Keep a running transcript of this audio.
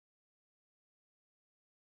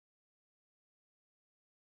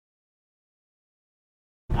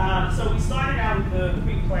So we started out with the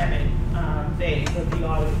pre-planning phase of the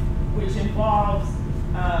audit, which involves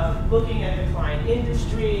looking at the client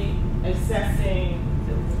industry, assessing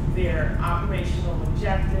their operational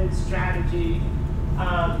objectives, strategy,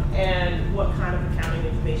 and what kind of accounting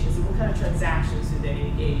information. So what kind of transactions do they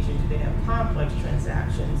engage in? Do they have complex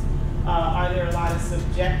transactions? Are there a lot of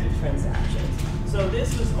subjective transactions? So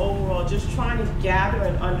this was overall just trying to gather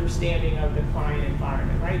an understanding of the client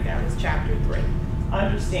environment, right? That was chapter 3,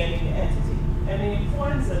 understanding the entity. And the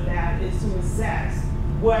importance of that is to assess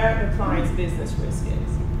where the client's business risk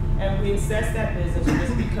is. And we assess that business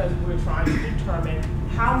risk because we're trying to determine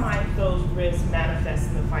how might those risks manifest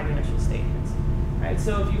in the financial statements, right?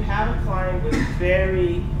 So if you have a client with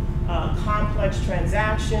very complex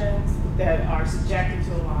transactions that are subjected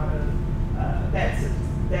to a lot of,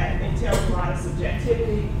 that entails a lot of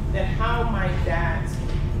subjectivity, then how might that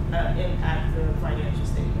impact the financial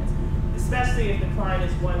statements? Especially if the client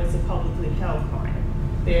is one that's a publicly held client.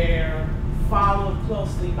 They're followed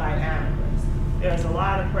closely by analysts. There's a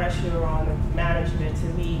lot of pressure on the management to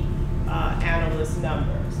meet analyst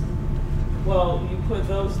numbers. Well, you put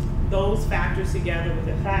those factors together with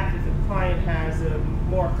the fact that the client has a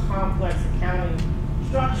more complex accounting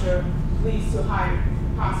structure,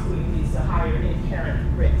 possibly leads to higher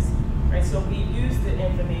inherent risk. Right? So we use the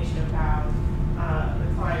information about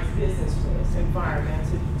the client's business risk environment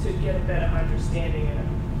to get a better understanding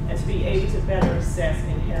and to be able to better assess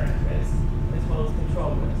inherent risk as well as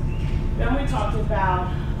control risk. Then we talked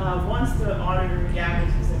about once the auditor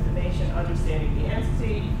gathers this information, understanding the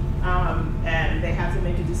entity, and they have to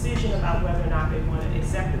make a decision about whether or not they want to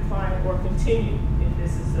accept the client or continue if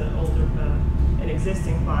this is an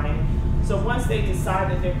existing client. So once they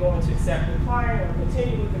decide that they're going to accept the client or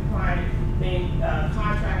continue with the client, they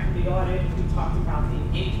contract for the audit. We talked about the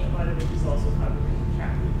engagement letter, which is also covered in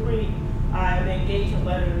chapter 3. And the engagement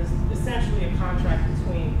letter is essentially a contract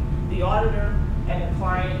between the auditor and the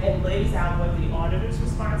client and lays out what the auditor's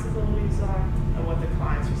responsibilities are and what the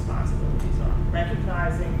client's responsibilities are,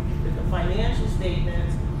 recognizing that the financial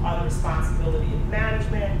statements are the responsibility of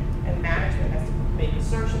management, and management has to make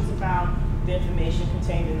assertions about the information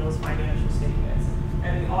contained in those financial statements.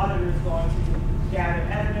 And the auditor is going to gather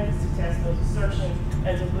evidence to test those assertions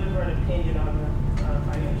and deliver an opinion on the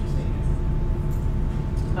financial statements.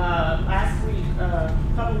 Last week, a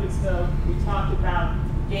couple of weeks ago, we talked about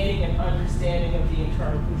gaining an understanding of the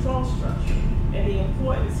internal control structure. And the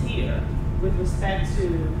importance here with respect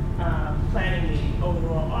to planning the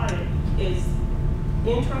overall audit is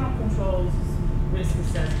internal controls risk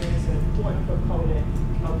assessment is an important component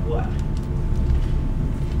of what?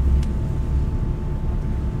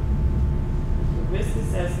 The risk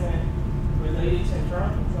assessment related to internal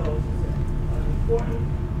controls is an important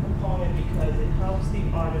component because it helps the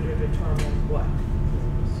auditor determine what?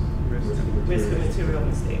 Risk of material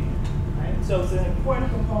misstatement. Right? So it's an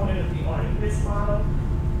important component of the audit risk model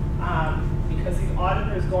because the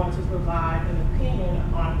auditor is going to provide an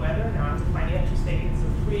opinion on whether or not the financial statements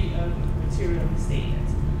are free of material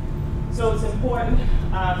misstatements. So it's important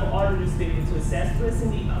for auditors to be able to assess risk.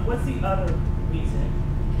 And what's the other reason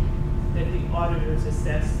that the auditors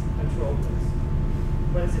assess control risk?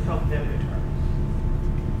 What does it help them determine?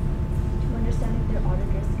 To understand if their audit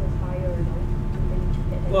risk is high or low.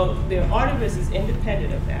 Well, their audit risk is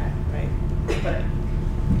independent of that, right? But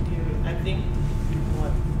I think you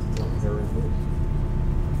want to inherent risk.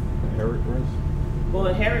 Inherent risk? Well,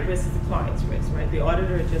 inherent risk is the client's risk, right? The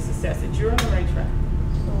auditor just assesses it. You're on the right track.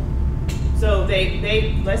 So they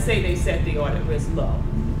let's say they set the audit risk low,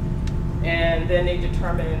 and then they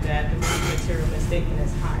determine that the material misstatement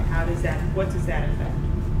is high. What does that affect?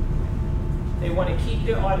 They want to keep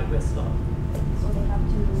their audit risk low. So they have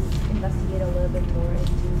to investigate a little bit more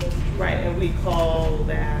into this. Right, and we call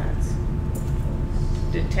that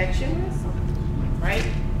detection risk, right?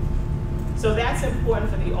 So that's important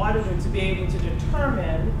for the auditor to be able to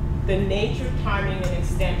determine the nature, timing, and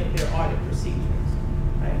extent of their audit procedures,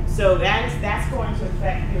 right? So that's going to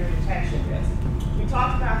affect their detection risk. We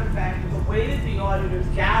talked about the fact that the way that the auditors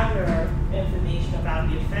gather information about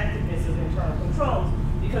the effectiveness of internal controls,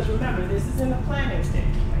 because remember, this is in the planning stage,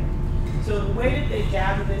 right? So the way that they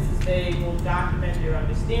gather this is they will document their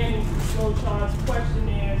understanding through flow charts,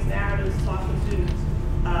 questionnaires, narratives, talking to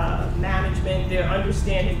management, their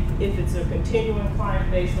understanding if it's a continuing client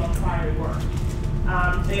based on prior work.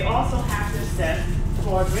 They also have to assess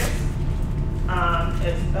fraud risk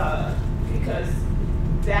because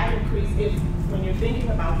that increases, when you're thinking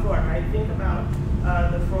about fraud, right? Think about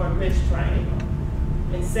the fraud risk triangle.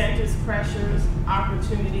 Incentives, pressures,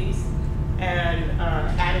 opportunities, and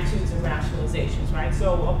attitudes and rationalizations, right?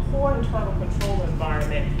 So a poor internal control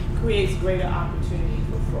environment creates greater opportunity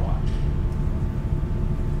for fraud.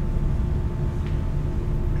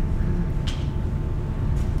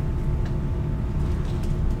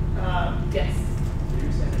 Yes. So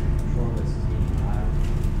you're saying that control risk is being high.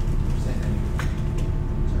 You're saying that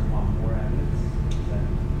you turn on more evidence. Is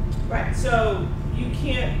that Right. So you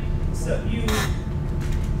can't. So you.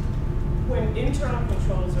 When internal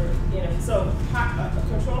controls are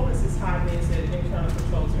control risk is high means that internal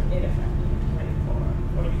controls are ineffective, right?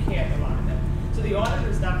 Or you can't rely on them. So the auditor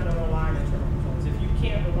is not going to rely on internal controls. If you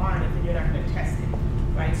can't rely on it, then you're not going to test it,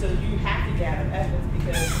 right? So you have to gather evidence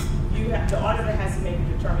because the auditor has to make a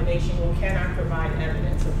determination. Well, can I provide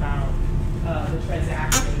evidence about the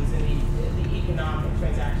transactions and the economic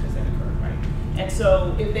transactions that occur, right? And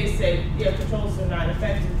so if they say, yeah, controls are not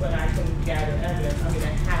effective, but I can gather evidence, I'm going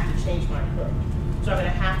to have to change my approach. So I'm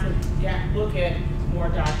going to have to look at more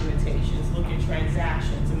documentations, look at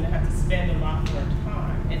transactions. I'm going to have to spend a lot more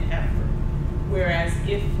time and effort. Whereas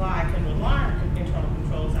if I can rely on internal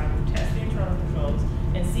controls, I will test the internal controls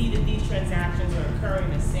and see that these transactions are occurring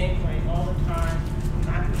the same way all the time. I'm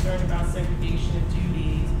not concerned about segregation of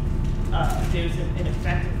duties. There's an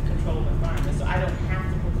effective control environment. So I don't have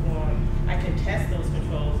to perform, I can test those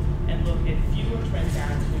controls and look at fewer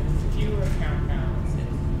transactions, fewer account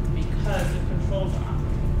balances, because the controls are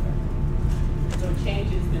operating effectively. So it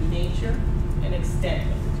changes the nature and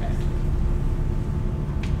extent of the testing.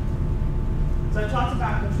 So I talked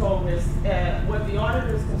about control risk. What the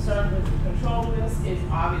auditor is concerned with control risk is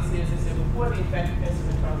obviously, as I said before, the effectiveness of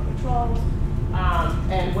internal controls,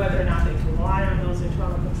 and whether or not they can rely on those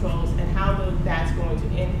internal controls and how that's going to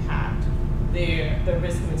impact the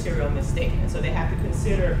risk material misstatement. So they have to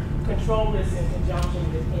consider control risk in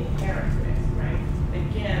conjunction with inherent risk, right?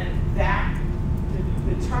 Again,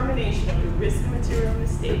 the determination of the risk material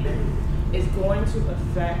misstatement is going to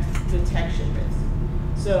affect detection risk.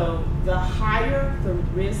 So the higher the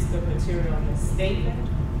risk of material misstatement,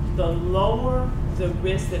 the lower the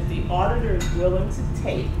risk that the auditor is willing to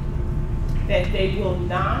take that they will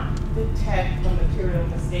not detect a material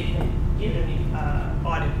misstatement given the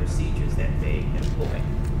audit procedures that they employ.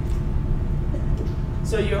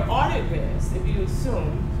 So your audit risk, if you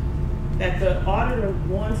assume that the auditor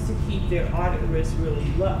wants to keep their audit risk really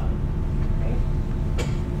low, right,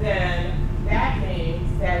 then that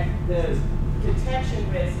means that the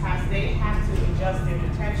detection risk they have to adjust their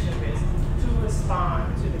detection risk to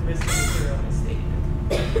respond to the risk of material misstatement.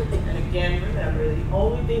 And again, remember, the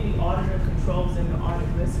only thing the auditor controls in the audit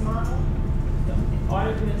risk model, the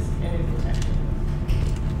audit risk and the detection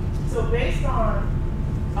risk. So based on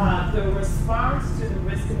the response to the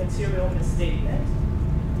risk of material misstatement,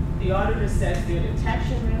 the auditor sets their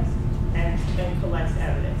detection risk and collects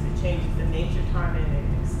evidence. It changes the nature, time,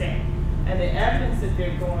 and extent. And the evidence that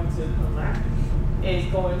they're going to collect is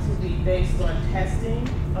going to be based on testing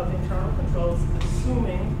of internal controls,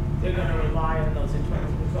 assuming they're going to rely on those internal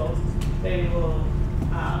controls. They will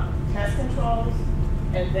test controls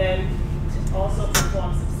and then also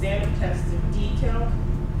perform substantive tests of detailed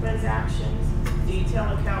transactions,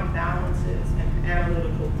 detailed account balances, and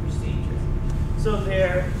analytical procedures. So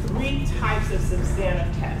there are 3 types of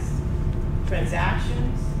substantive tests: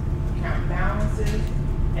 transactions, account balances,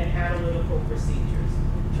 and analytical procedures.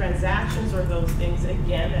 Transactions are those things,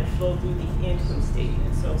 again, that flow through the income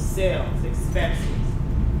statement. So sales, expenses,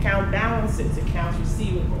 account balances, accounts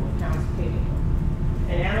receivable, accounts payable.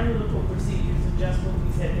 And analytical procedures are just what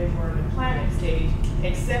we said they were in the planning stage,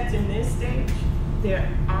 except in this stage, they're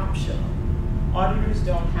optional. Auditors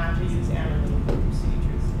don't have to use analytical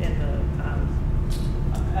procedures in the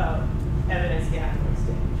evidence gathering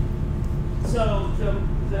stage. So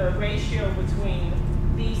the ratio between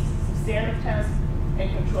these substantive tests and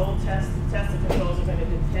control tests, test and controls are going to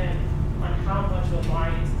depend on how much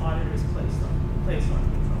reliance auditors place on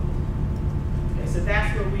controls. Okay, so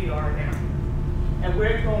that's where we are now. And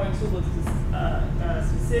we're going to look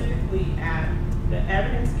specifically at the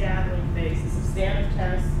evidence gathering phase, the substantive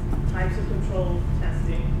tests, types of control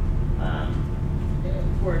testing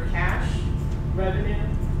for cash, revenue,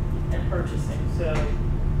 and purchasing. So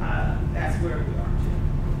that's where we are today.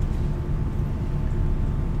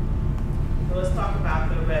 So let's talk about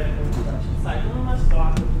the revenue reduction cycle, and let's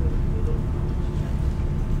start with the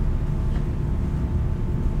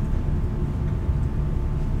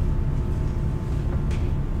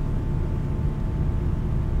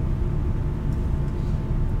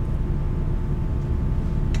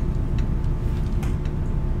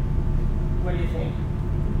What do you think?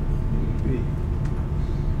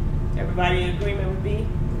 B. Everybody in agreement with B?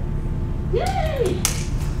 Yay!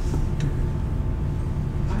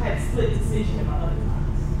 decision in my other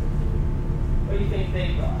class? What do you think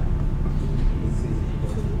they thought?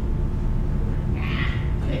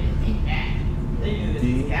 They knew this.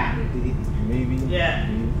 D, Yeah. D, maybe. Yeah.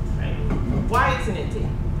 Right. Why isn't it D?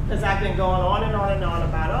 Because I've been going on and on and on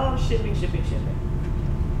about, oh, shipping.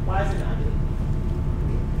 Why is it not D?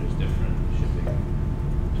 There's different shipping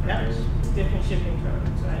Yep. terms. Different shipping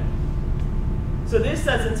terms, right? So this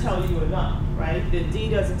doesn't tell you enough, right? The D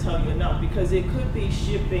doesn't tell you enough because it could be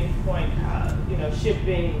shipping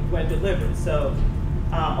shipping when delivered. So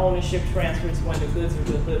ownership transfers when the goods are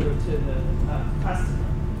delivered to the customer.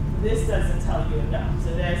 This doesn't tell you enough.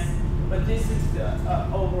 So but this is the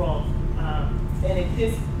overall, and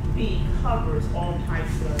this B covers all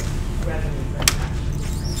types of revenue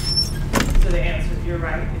transactions. So the answer, you're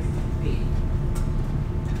right, is B.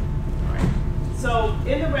 All right. So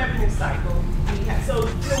in the revenue cycle, so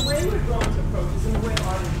the way we're going to approach this and the way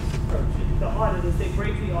auditors approach it, the auditors, they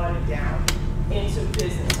break the audit down into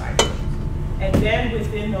business cycles. And then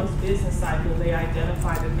within those business cycles, they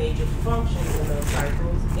identify the major functions in those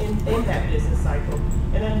cycles, in that business cycle,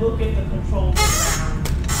 and then look at the controls around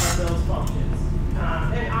those functions.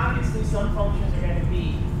 And obviously some functions are going to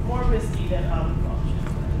be more risky than other functions,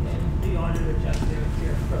 right? And the auditor adjusts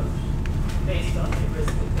their approach based on the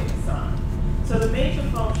risk that they assign. So the major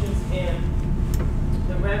functions in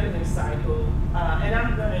the revenue cycle, and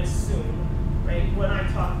I'm going to assume, right, when I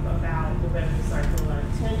talk about the revenue cycle, I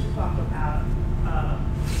tend to talk about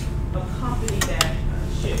a company that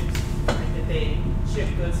ships, right, that they ship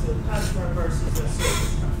goods to a customer versus a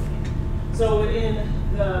service company. So in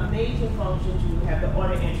the major functions, you have the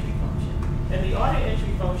order entry function. And the order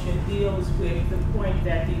entry function deals with the point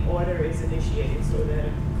that the order is initiated. So that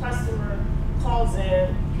a customer calls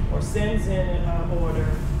in or sends in an order,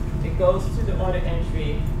 it goes to the order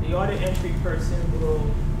entry. The order entry person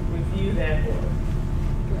will review that order.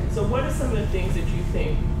 Right. So what are some of the things that you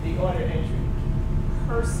think the order entry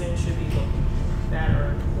person should be looking for that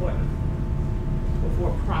are important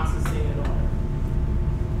before processing an order?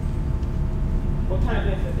 What kind of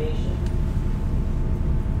information?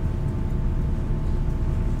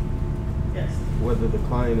 Yes? Whether the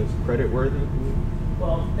client is creditworthy?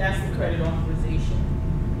 Well, that's the credit authorization.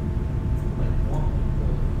 Like what the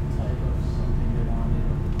type of something they wanted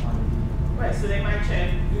or the quantity. Right, so they might check,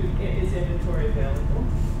 is inventory available?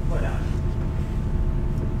 What else?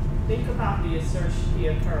 Think about the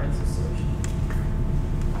occurrence assertion.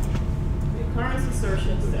 The occurrence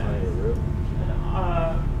assertion says,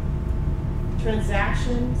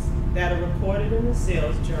 transactions that are recorded in the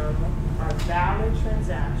sales journal are valid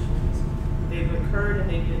transactions. They've occurred and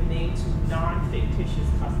they've been made to non-fictitious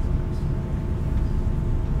customers.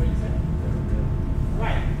 What do you say?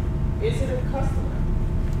 Right. Is it a customer?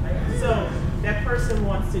 Right. So that person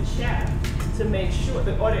wants to check to make sure,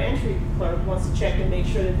 the order entry clerk wants to check and make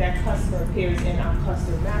sure that that customer appears in our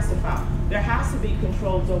customer master file. There has to be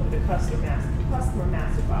controls over the customer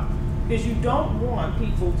master file. Because you don't want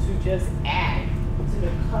people to just add to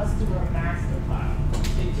the customer master file,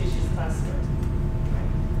 fictitious customers.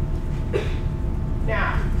 Right.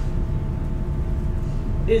 Now,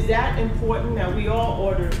 is that important? Now, we all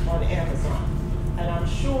order on Amazon. And I'm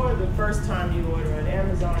sure the first time you order on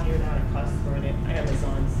Amazon, you're not a customer in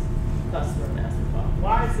Amazon's customer master file.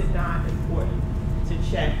 Why is it not important to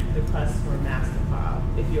check the customer master file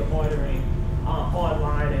if you're ordering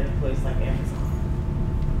online at a place like Amazon?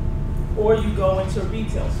 Or you go into a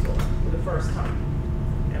retail store for the first time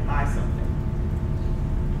and buy something.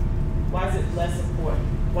 Why is it less important?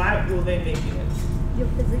 Why will they make you it? You're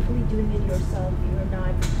physically doing it yourself. You're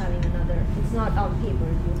not having another. It's not on paper.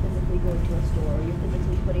 You're physically going to a store. You're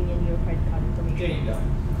physically putting in your credit card information. There you go.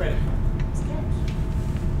 Credit card. It's cash,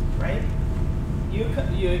 right?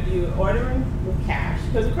 You're ordering with cash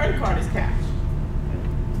because a credit card is cash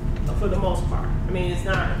for the most part. I mean, it's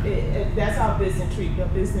not. That's how business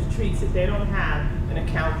treats it. They don't have an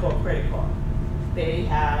account for a credit card. They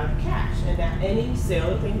have cash, and that any sale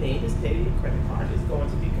that they make is paid with a credit card is going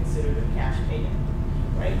to be considered a cash payment,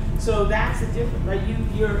 right? So that's the difference. Like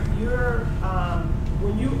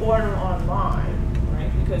when you order online,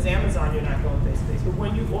 right? Because Amazon, you're not going face to face, but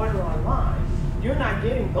when you order online, you're not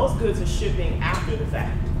getting those goods are shipping after the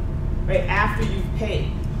fact, right? After you've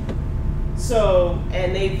paid. So,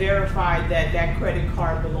 and they verified that that credit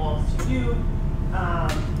card belongs to you.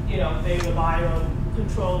 You know, they rely on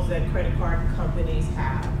controls that credit card companies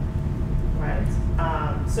have, right?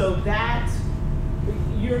 So that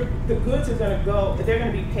the goods are going to go. They're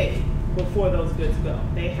going to be paid before those goods go.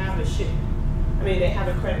 They have a they have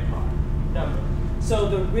a credit card number. So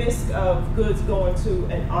the risk of goods going to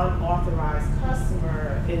an unauthorized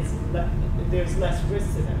customer is there's less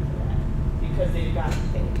risk to them for that. because they've got to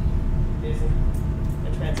pay. There's a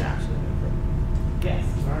transaction that occurred. Yes?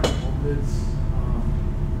 Are all goods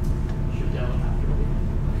shipped out after the weekend?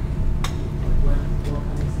 Like what kind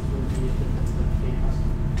of instance would it be if it's a paid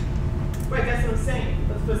customer? Right, that's what I'm saying.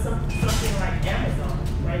 But for something like Amazon,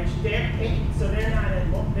 right, they're paid, so they're not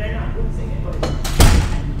losing it.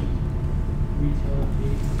 Any retailer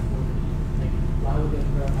fees before the, like, why would they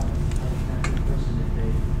figure out how to transfer the person if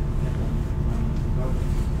they get them money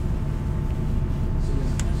regardless? As soon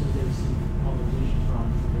as they receive obligation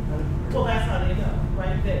from their credit card. Well, that's how they know,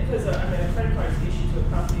 right? Because I mean, a credit card is issued to a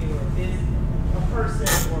company or a business, a person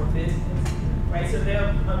or a business, right? So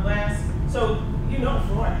so you know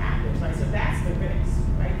fraud happens, right? So that's the risk,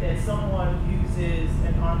 right? That someone uses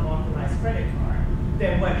an unauthorized credit card.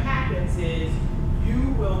 Then what happens is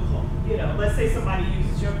you will call, let's say somebody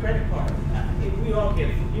uses your credit card. You all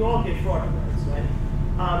get fraud alerts, right?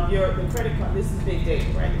 The credit card, this is big data,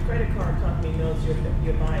 right? The credit card company knows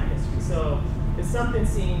your buying history. So if something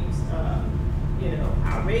seems,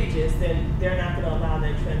 outrageous, then they're not going to allow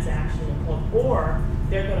that transaction to close, or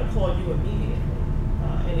they're going to call you immediately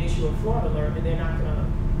and issue a fraud alert, and they're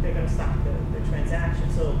going to stop the transaction.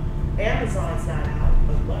 So Amazon's not out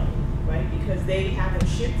of money, right? Because they haven't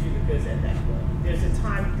shipped you the goods at that point. There's a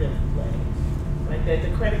time delay, like that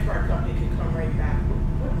the credit card company could come right back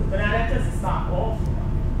quickly. But now that doesn't stop all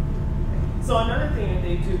fraud. So another thing that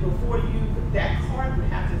they do that card would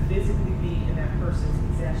have to physically be in that person's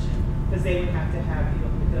possession, because they would have to have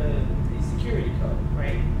the security code,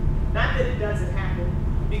 right? Not that it doesn't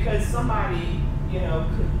happen, because somebody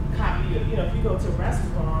could copy it. If you go to a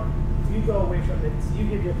restaurant, you go away from you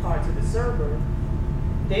give your card to the server,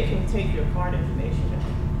 they can take your card information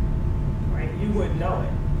down, right? You wouldn't know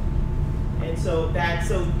it. And so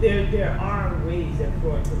there are ways that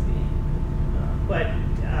fraud could be,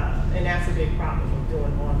 and that's a big problem with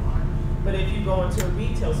doing online. But if you go into a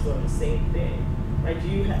retail store, the same thing, right?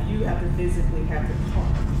 You have to physically have the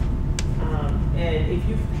card, and if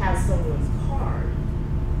you have someone's card,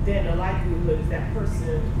 then the likelihood is that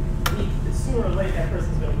person, sooner or later, that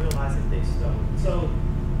person's going to realize that they stole. So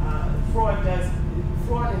fraud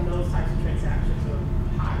in those types of transactions are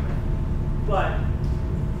higher. But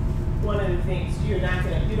one of the things you don't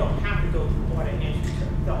have to go through audit entry.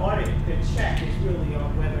 The check is really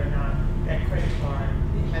on whether or not that credit card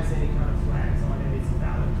has any kind of flags on it. It's a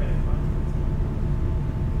valid credit card.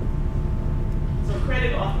 So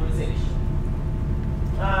credit authorization.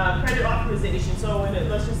 So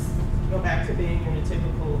let's just go back to being in a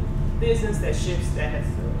typical business that has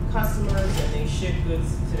customers and they ship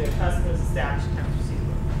goods to their customers, establish accounts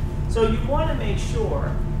receivable. So you want to make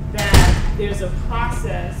sure that there's a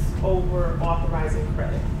process over authorizing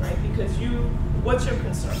credit, right? Because what's your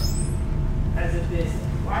concern as a business?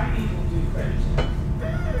 Why do you even do credit checks?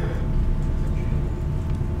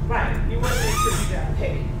 Right, you want to make sure you got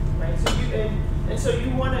paid, right? So you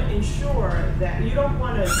want to ensure that you don't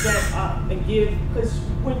want to set up and give, because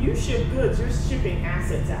when you ship goods, you're shipping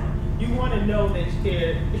assets out. You want to know that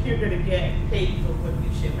you're going to get paid for what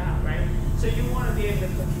you ship out, right? So you want to be able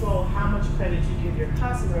to control how much credit you give your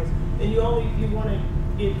customers, and you want to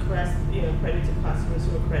give credit to customers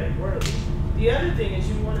who are credit worthy. The other thing is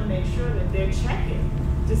you want to make sure that they're checking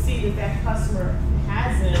to see that customer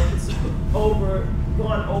hasn't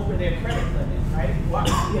gone over their credit limit, right?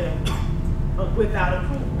 Without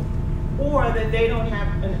approval, or that they don't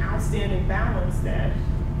have an outstanding balance that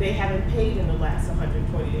they haven't paid in the last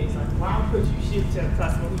 120 days. Like, why would you ship to a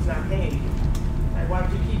customer who's not paying you? Like, why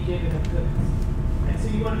would you keep giving them goods? And so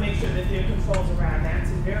you want to make sure that there are controls around that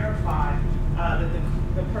to verify that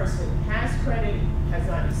the person has credit, has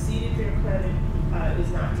not exceeded their credit,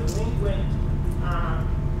 is not delinquent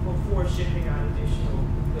before shipping out additional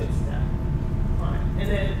goods to that client. And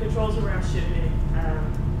then the controls around shipping,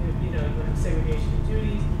 segregation of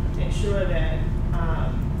duties, ensure that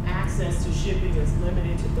access to shipping is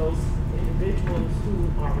limited to those individuals who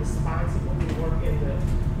are responsible, who work in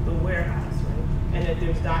the warehouse, right? And that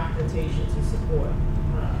there's documentation to support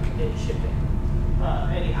any shipping,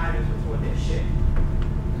 any items before they're shipped.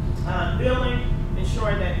 Billing,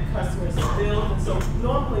 ensuring that customers are billed. And so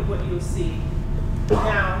normally what you'll see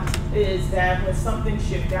now is that when something's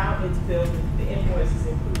shipped out, it's billed, the invoice is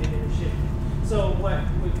included in the shipment. So what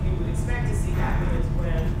you would expect to see happen is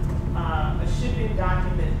when a shipping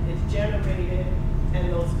document is generated and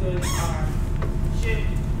those goods are shipped,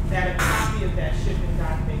 that a copy of that shipping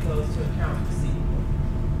document goes to accounts receivable.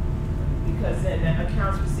 Because then that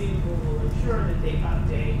accounts receivable will ensure that they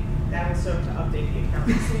update, that will serve to update the accounts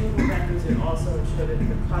receivable records and also ensure that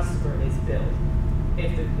the customer is billed,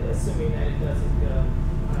 assuming that it doesn't go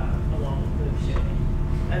along with the shipping.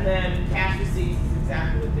 And then cash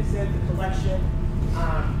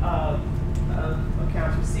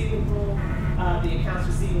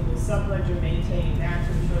subledger maintaining that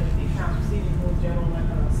to ensure that the accounts receivable general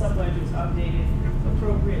subledger is updated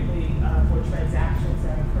appropriately for transactions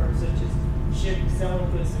that occur, such as selling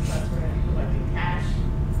goods to customer and collecting cash,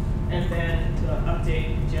 and then to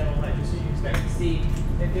update the general ledger. So you expect to see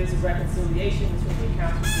that there's a reconciliation between the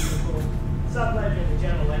accounts receivable subledger and the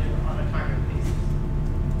general ledger on a timely basis.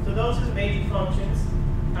 So those are the major functions.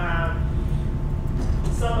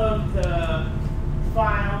 Some of the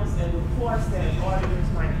files and reports that auditors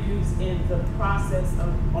might use in the process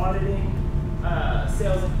of auditing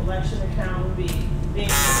sales and collection account would be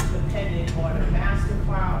things like the pending order master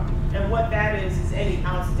file. And what that is any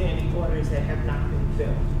outstanding orders that have not been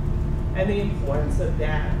filled. And the importance of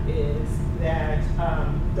that is that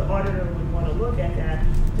the auditor would want to look at that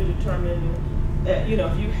to determine that, you know,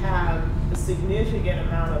 if you have a significant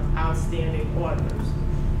amount of outstanding orders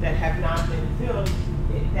that have not been filled,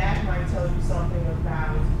 that might tell you something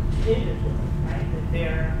about inventory, right? That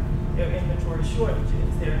there are inventory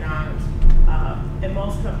shortages. They're not, and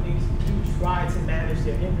most companies do try to manage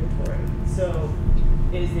their inventory. So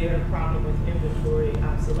is there a problem with inventory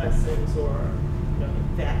obsolescence or, you know,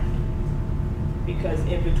 theft? Because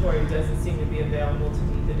inventory doesn't seem to be available to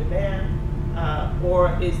meet the demand,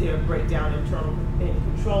 or is there a breakdown in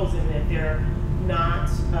controls in that they're not,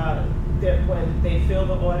 that when they fill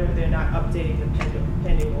the order, they're not updating the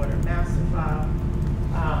pending order master file.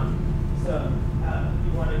 So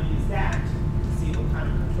you want to use that to see what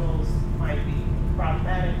kind of controls might be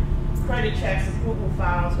problematic. Credit checks, approval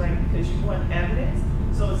files, right? Because you want evidence.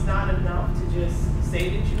 So it's not enough to just say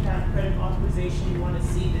that you have credit authorization. You want to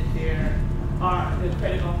see that the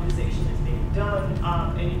credit authorization is being done,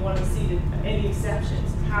 and you want to see that any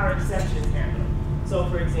exceptions, how are exceptions handled. So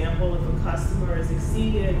for example, if a customer has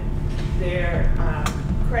exceeded their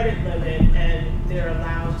credit limit and they're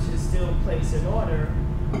allowed to still place an order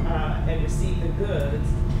and receive the goods,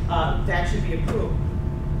 that should be approved.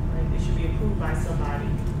 Right? It should be approved by somebody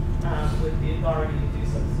with the authority to do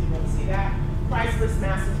so. So you want to see that. Price list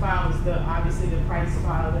master file is obviously the price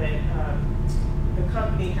file that the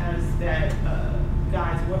company has that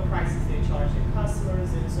guides what prices they charge their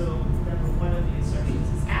customers. And so remember, one of the assertions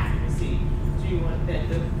is accuracy. So you want that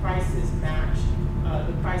the prices match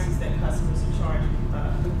the prices that customers are charged,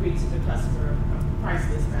 agree to the customer price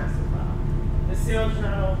list master file. The sales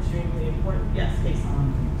journal, extremely important. Yes, Casey.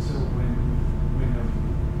 So when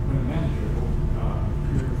a manager approves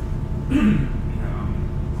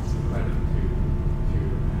credit to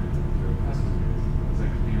a customer, is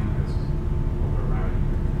that count as overriding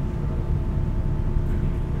the control? I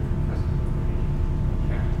mean, the customer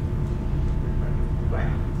can Right.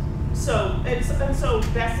 So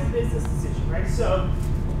that's a business decision, right? So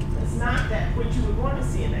it's not that what you would want to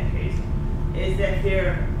see in that case is that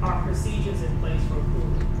there are procedures in place for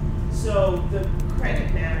approval. So the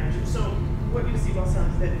credit manager, so what you see most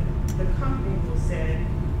times is that the company will say,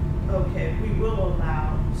 okay, we will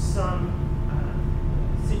allow some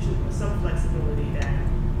flexibility that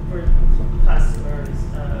for customers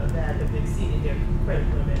that have exceeded their credit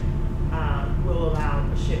limit will allow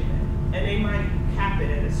a shipment. And they might cap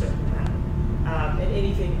it at a certain amount. And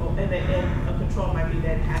anything, and a control might be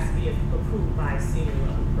that it has to be approved by a senior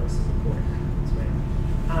level person before it happens,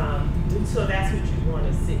 right? So that's what you want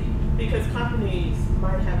to see. Because companies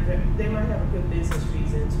might have a good business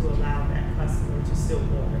reason to allow that customer to still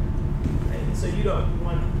order. Right? So you don't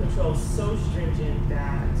want controls so stringent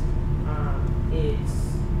that it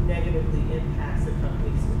negatively impacts the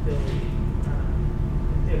company's ability,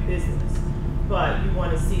 their business. But you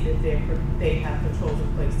want to see that they have controls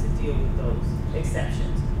in place to deal with those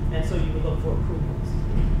exceptions. And so you would look for approvals.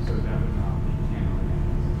 So that would not be handled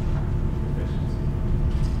as efficiency?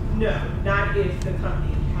 No, not if the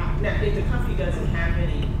company if the company doesn't have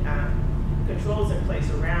any controls in place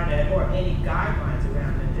around it or any guidelines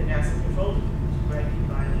around it, then that's a control deficiency, right?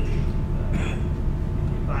 You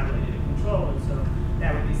violated a control, and so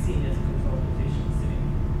that would be seen as a control deficiency.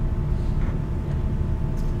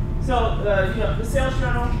 So, the sales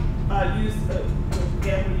journal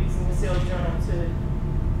again, we're using the sales journal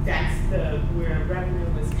that's where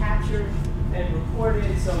revenue is captured and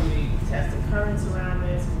reported. So we test occurrence around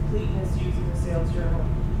this, completeness using the sales journal.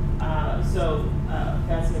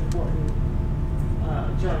 That's an important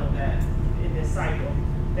journal that in this cycle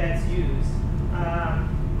that's used.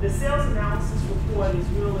 The sales analysis report is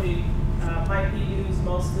really might be used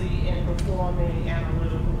mostly in performing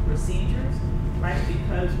analytical procedures, right?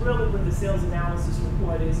 Because really what the sales analysis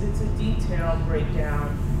report is, it's a detailed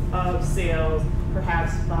breakdown of sales,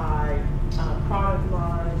 perhaps by product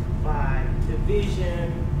line, by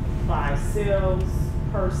division, by sales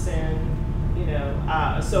person, You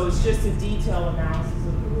know, so it's just a detailed analysis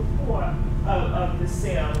of the report of the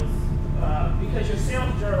sales, because your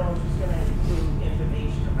sales journal is going to include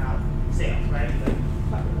information about sales, right?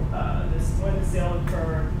 When the sale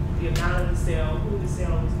occurred, the amount of the sale, who the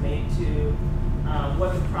sale was made to,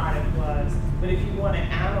 what the product was. But if you want to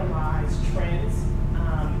analyze trends,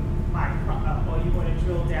 or you want to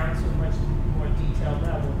drill down to a much more detailed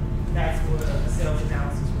level, that's where a sales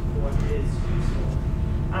analysis report is useful.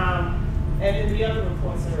 And then the other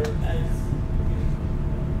reports are,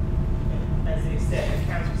 as they said,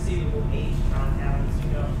 accounts receivable, age, compounds.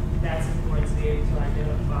 You know, that's important to be able to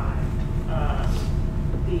identify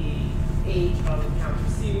the age of accounts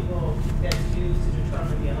receivable that's used to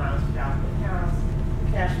determine the allowance for doubtful accounts.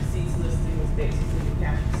 The cash receipts listing is basically the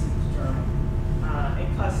cash receipts journal, and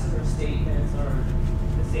customer statements are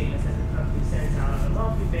the statements that the company sends out on a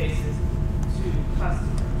monthly basis to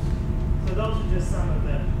customers. So those are just some of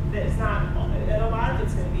the. It's not, and a lot of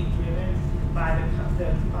it's going to be driven by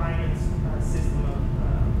the client's system of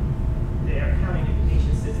their accounting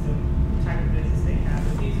information system type of business they have.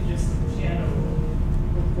 But these are just some general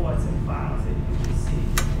reports and files that you can see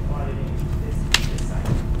in auditing this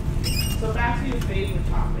site. So back to your favorite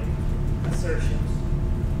topic, assertions.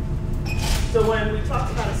 So when we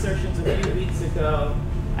talked about assertions a few weeks ago,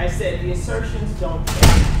 I said the assertions don't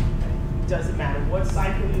change. It doesn't matter what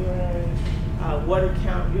cycle you're in, what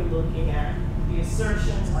account you're looking at, the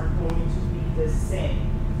assertions are going to be the same.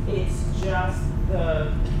 It's just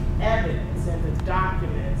the evidence and the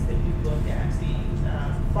documents that you look at, the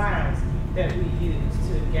files that we use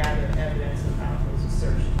to gather evidence about those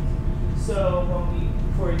assertions. So when we,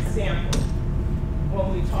 for example,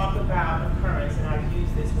 when we talk about occurrence, and I've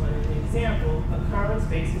used this one as an example, occurrence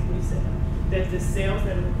basically says that the sales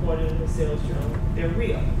that are reported in the sales journal, they're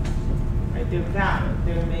real. Right? They're valid.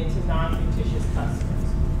 They're made to non-fictitious customers.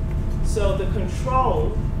 So the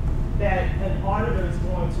control that an auditor is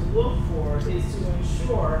going to look for is to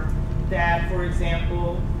ensure that, for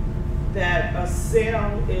example, that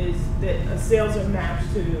sales are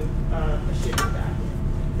matched to a shipping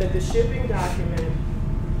document. That the shipping document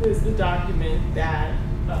is the document that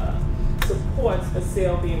supports a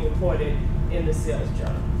sale being reported in the sales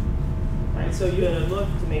journal. Right? So you're going to look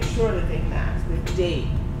to make sure that they match the date,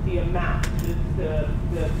 the amount, the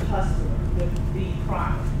customer, the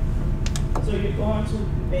product. So you're going to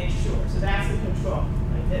make sure. So that's the control.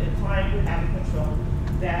 Right? That the client would have a control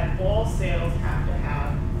that all sales have to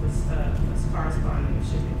have this corresponding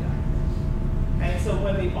shipping document. And so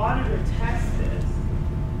when the auditor tests this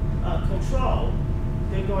control,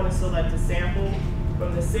 they're going to select a sample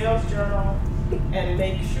from the sales journal and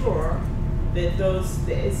make sure that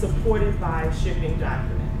it's supported by a shipping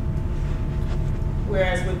document.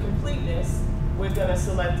 Whereas with completeness, we're going to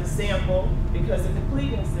select a sample because the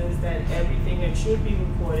completeness is that everything that should be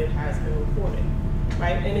reported has been reported,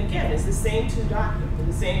 right? And again, it's the same two documents,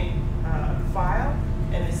 the same file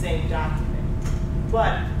and the same document.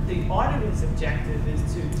 But the auditor's objective is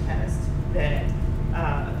to test that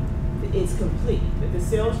it's complete, that the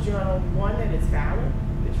sales journal, one, that it's valid,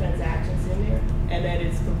 the transactions in there, and that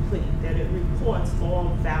it's complete, that it reports all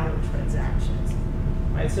valid transactions.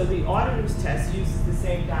 Right, so the auditor's test uses the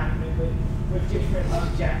same document with different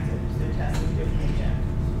objectives. They're testing different objectives.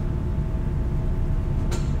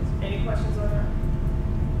 Any questions on that?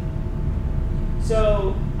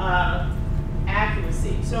 So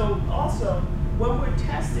accuracy. So also, when we're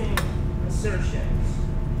testing assertions,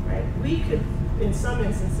 right, we could, in some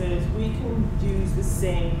instances, we can use the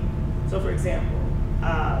same. So for example,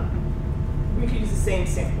 we could use the same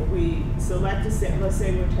sample. We select a sample. Let's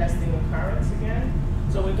say we're testing occurrence again.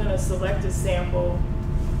 So we're going to select a sample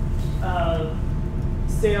of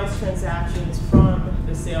sales transactions from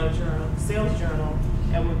the sales journal,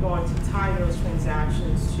 and we're going to tie those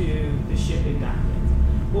transactions to the shipping documents.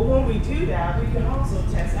 But when we do that, we can also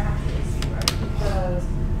test accuracy, right? Because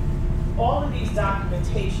all of these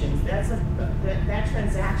documentations, that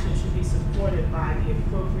transaction should be supported by the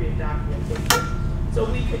appropriate documentation. So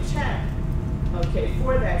we could check, okay,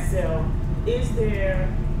 for that sale, is there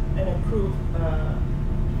an approved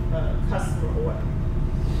customer order?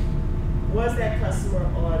 Was that customer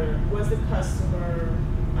order, was the customer,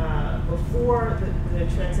 before the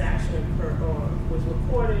transaction occurred or was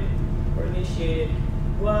reported or initiated,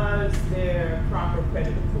 was there proper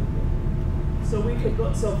credit approval? So we could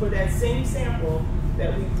go, so for that same sample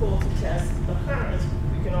that we pull to test occurrence,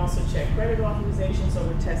 we can also check credit authorization, so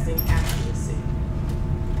we're testing accuracy.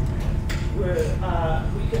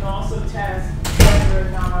 We can also test whether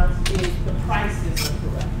or not the prices are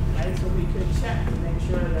correct, right? So we could check to make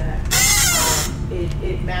sure that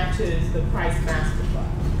it matches the price master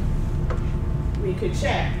file. we could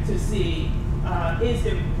check to see, is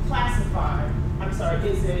it classified,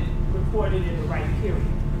 is it recorded in the right period?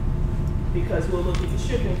 Because we'll look at the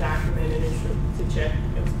shipping document and to check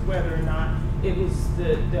whether or not it was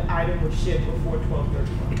the item was shipped before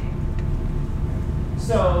 12/31.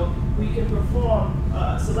 So we can perform,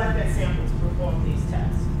 select that sample to perform these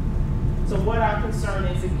tests. So what our concern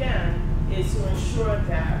is, again, is to ensure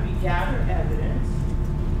that we gather evidence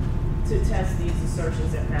to test these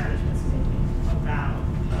assertions that management's making about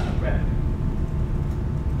revenue.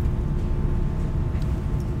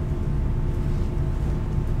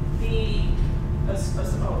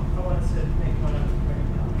 I wanted to make one other point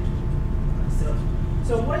about myself.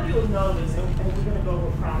 So what you'll notice, and we're going to go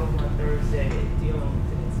over problem on Thursday dealing with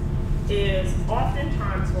this, is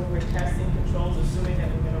oftentimes when we're testing controls, assuming that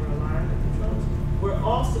we're going to rely on the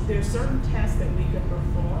controls, there's certain tests that we can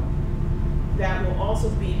perform that will also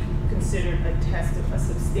be considered a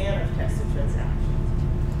substantive test of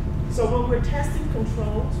transactions. So when we're testing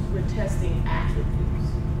controls, we're testing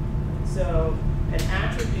attributes. So an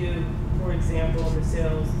attribute, for example, in the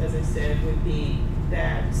sales, as I said, would be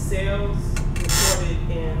that sales reported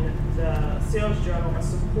in the sales journal are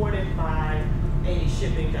supported by a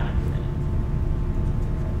shipping document.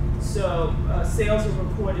 So sales are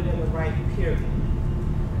recorded in the right period.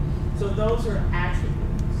 So those are attributes.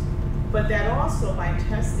 But that also, by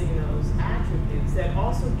testing those attributes, that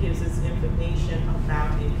also gives us information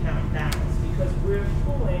about the account balance, because we're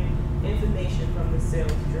pulling information from the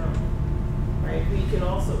sales journal. Right?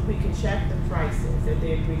 We can check the prices, that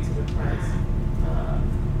they agree to the price,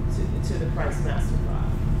 to the price master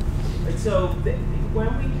file. Right? So when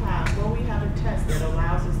we have a test that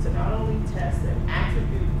allows us to not only test an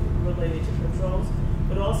attribute related to controls,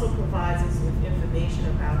 but also provides us with information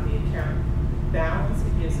about the account balance,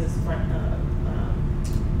 it gives us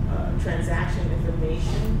transaction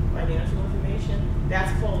information, financial information.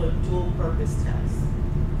 That's called a dual purpose test.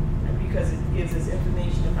 Because it gives us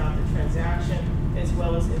information about the transaction as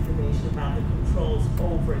well as information about the controls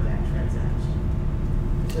over that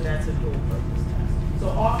transaction. So that's a dual purpose test. So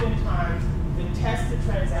oftentimes the tested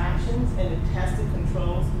transactions and the tested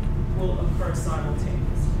controls will occur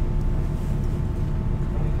simultaneously.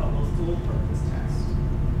 And we call those dual purpose tests.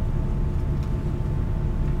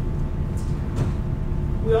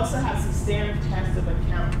 We also have substantive tests of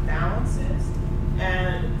account balances.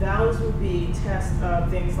 And those would be tests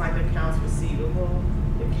of things like accounts receivable,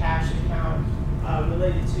 the cash account,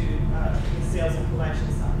 related to the sales and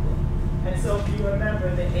collection cycle. And so if you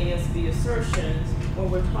remember the ASB assertions,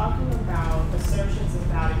 when we're talking about assertions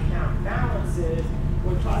about account balances,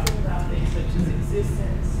 we're talking about things such as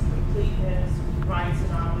existence, completeness, rights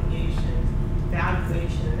and obligations,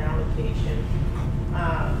 valuation and allocation,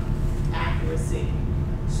 accuracy.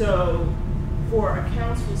 So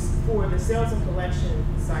for the sales and collection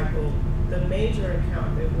cycle, the major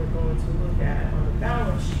account that we're going to look at on the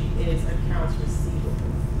balance sheet is accounts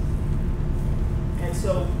receivable. And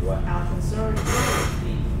so what our concern with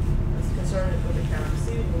accounts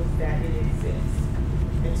receivable is that it exists.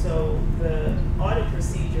 And so the audit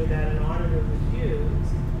procedure that an auditor would use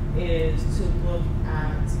is to look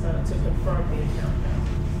at, to confirm the account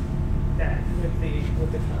balance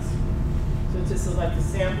with the customer. So to select a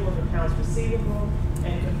sample of accounts receivable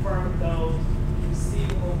and confirm those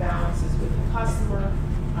receivable balances with the customer,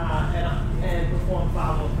 and perform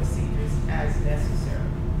follow-up procedures as necessary.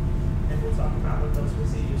 And we'll talk about what those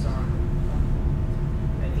procedures are.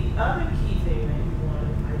 And the other key thing that you want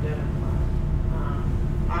to identify,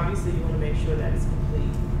 obviously you want to make sure that it's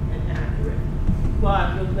complete and accurate.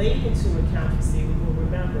 But related to accounts receivable,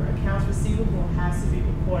 remember, accounts receivable has to be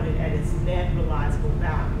recorded at its net realizable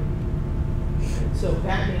value. So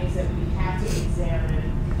that means that we have to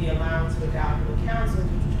examine the allowance for doubtful accounts and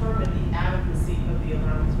determine the adequacy of the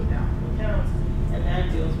allowance for doubtful accounts, and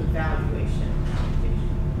that deals with valuation and allocation.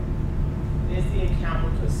 Is the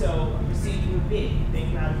account, so a procedure would be,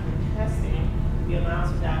 think about if we're testing the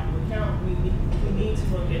allowance for doubtful account, we need to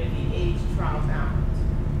look at the age trial balance,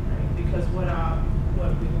 right? Because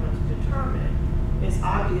what we want to determine is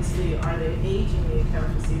obviously, are they aging the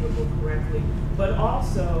accounts receivable correctly, but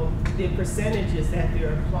also the percentages that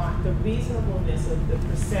they're applying, the reasonableness of the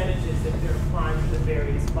percentages that they're applying to the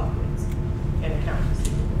various buckets in accounts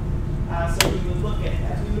receivable. So we would look at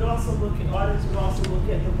that. We would also look at, auditors would also look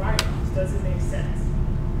at the write-offs. Does it make sense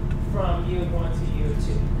from year 1 to year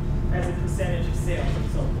 2 as a percentage of sales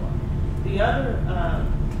and so forth? The other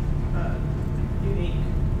unique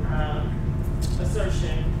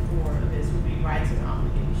assertion for this would be rights and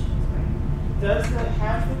obligations, right?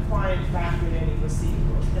 Has the client factored any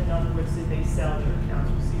receivables? In other words, did they sell their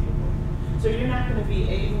accounts receivable? So you're not going to be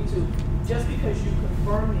able to just because you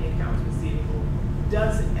confirm the accounts receivable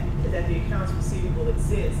that the accounts receivable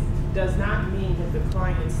exists, does not mean that the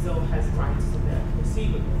client still has rights to that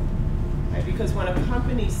receivable. Right? Because when a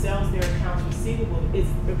company sells their accounts receivable,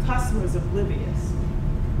 the customer's oblivious.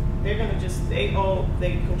 They're gonna just, they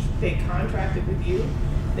contracted with you,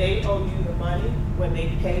 they owe you the money. When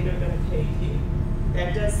they pay, they're gonna pay you.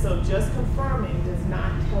 So just confirming does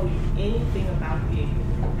not tell you anything about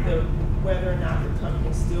whether or not the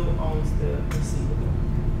company still owns the receivable.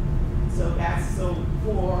 So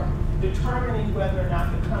for determining whether or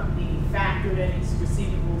not the company factored any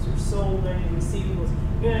receivables or sold any receivables,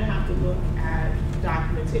 you're gonna have to look at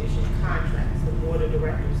documentation, contracts, the board of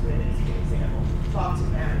directors minutes, for example, talk to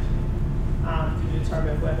management to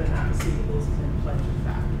determine whether or not receivables have been pledged or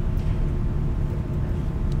factored.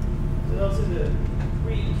 So those are the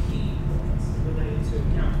three key points related to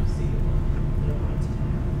accounts receivable that I wanted to have.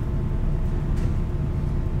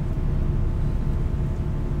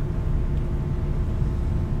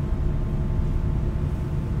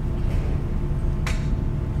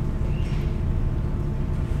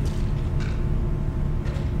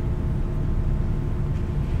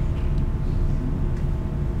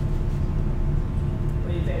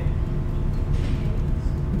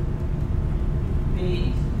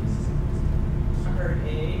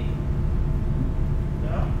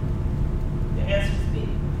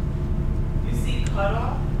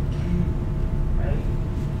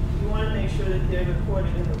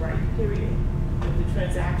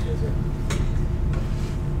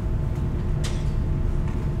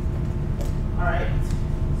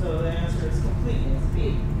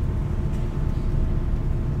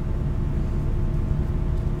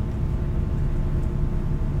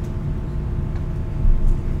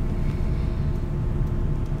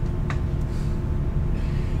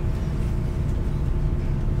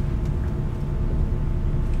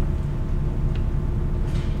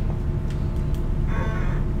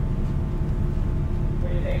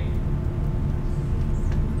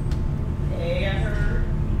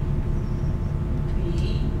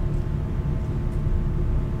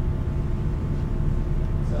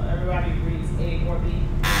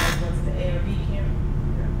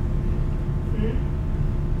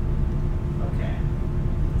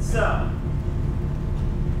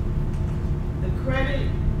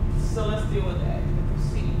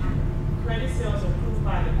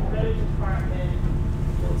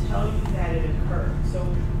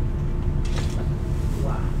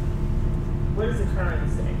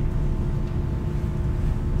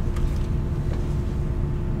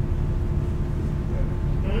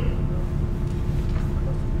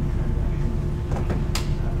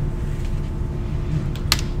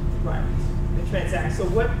 So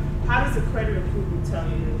how does the credit approval tell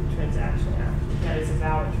you that the transaction happened, that it's a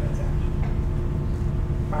valid transaction?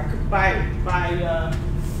 By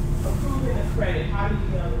approving a credit, how do you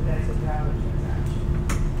know that that's a valid transaction?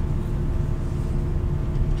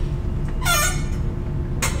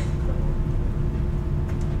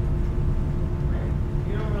 Right?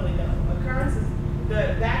 You don't really know. Occurrences,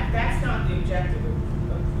 that's not the objective of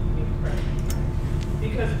approving credit.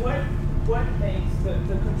 Because what makes the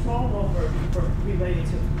control over related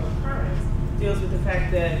to occurrence deals with the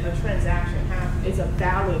fact that a transaction is a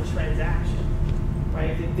valid transaction,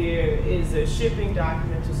 right? That there is a shipping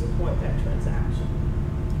document to support that transaction.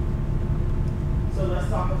 So let's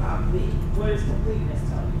talk about B. What does completeness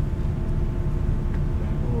tell you?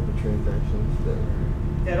 All the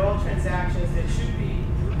transactions that all transactions that should be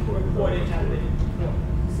reported have been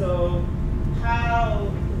reported. So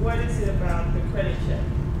what is it about the credit check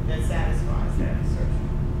that satisfies that assertion?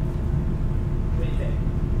 What do you think?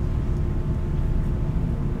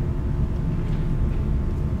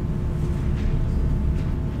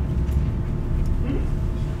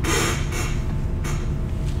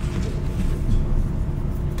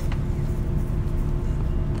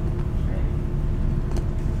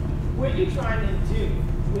 What you're trying to do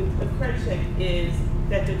with a credit check is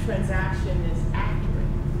that the transaction is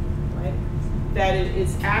accurate, right? That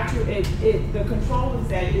it's accurate. The control is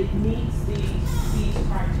that it meets these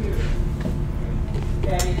criteria.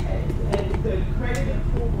 That and the credit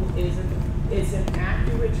approval is an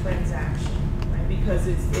accurate transaction, right? Because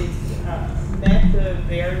it's met the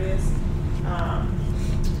various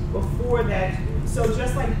before that. So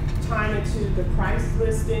just like tying it to the price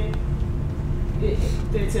listing,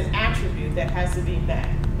 it's an attribute that has to be met.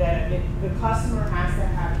 That the customer has to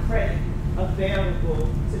have credit available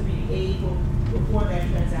to be able before that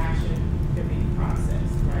transaction can be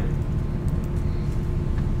processed, right?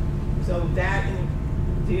 So that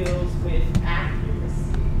deals with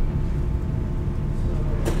accuracy.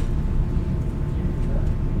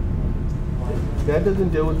 that doesn't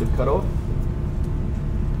deal with the cutoff?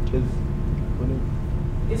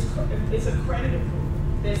 It's a credit approval.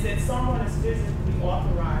 That said someone is physically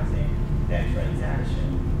authorizing that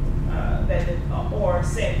transaction, or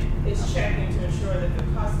say it's checking to ensure that the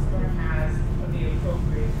customer has the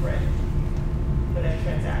appropriate credit for that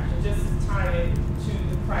transaction. Just tie it to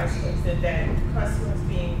the price list that customer is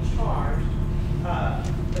being charged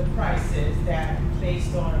the prices that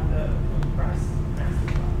based on the approved price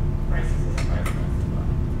master prices in the price master.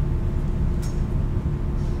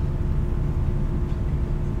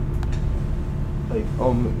 Like,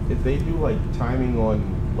 if they do like timing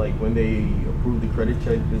on like when they approve the credit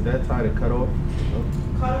check, is that tied to cutoff? No?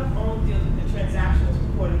 Cutoff only deals with the transaction is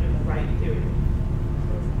reported in the right period.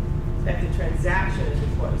 That the transaction is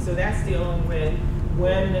reported. So that's dealing with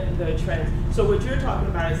when the so what you're talking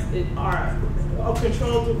about is a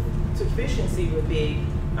control deficiency would be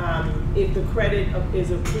if the credit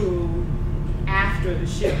is approved after the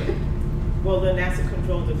shipment. Well, then that's a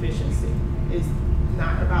control deficiency. It's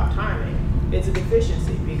not about timing. It's a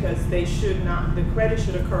deficiency because the credit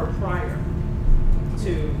should occur prior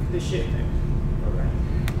to the shipment. Okay.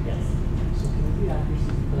 Yes. So can it be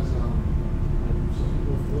accuracy because some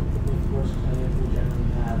people with worse credit will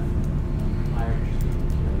generally have higher interest rate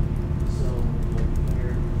credit. So like when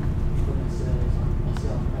your equipment sales on a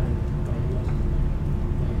sale on credit,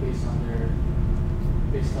 like based on their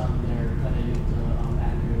credit, you have to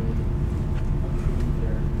accurately approve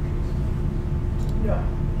their interest. No.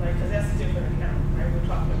 Right, because that's a different account, right? We're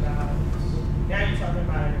talking about, now you're talking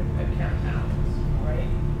about an account balance, right?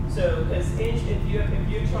 So, because if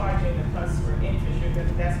you're charging the customer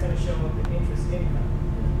interest, that's going to show up in interest income,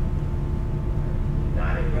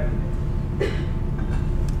 not in revenue.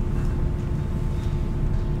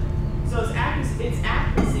 So it's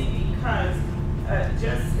accuracy because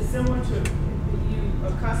just similar to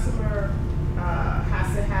a customer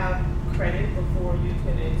has to have credit before you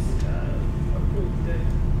can approve the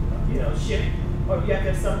ship, or you have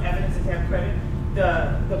to have some evidence that they have credit.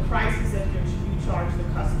 The prices that you charge the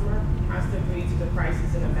customer has to agree to the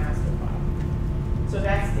prices in a master file. So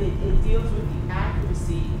that's it deals with the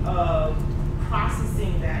accuracy of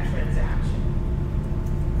processing that transaction.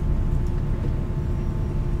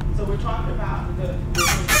 So we're talking about the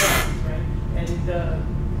controls, right? And the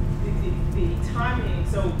timing.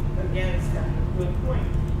 So again, it's a good point.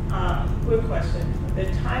 Good question. The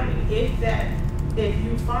timing.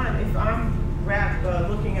 If I'm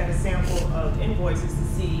looking at a sample of invoices to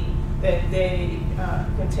see that they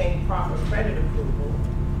contain proper credit approval,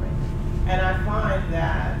 right? And I find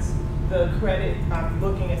that the credit, I'm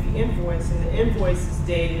looking at the invoice, and the invoice is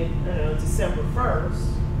dated December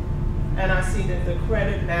 1st, and I see that the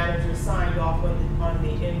credit manager signed off on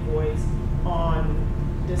the invoice on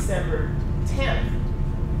December 10th.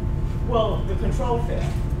 Well, the control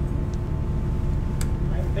failed.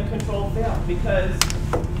 The control failed because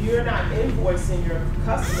you're not invoicing your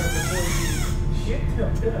customer before you ship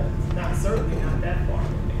them goods. Certainly not that far in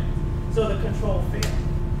advance. So the control failed.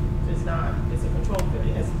 It's a control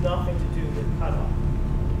failure. It has nothing to do with cutoff.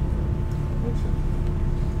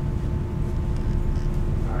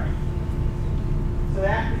 All right. So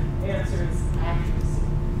that answer is accuracy.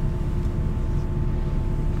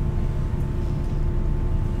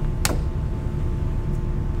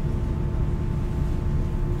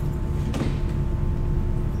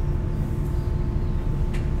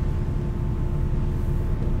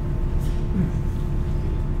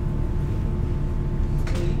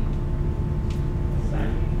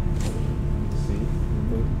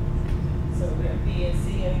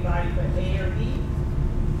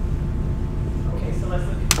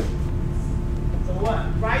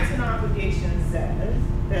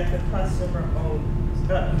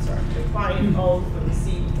 The client owns the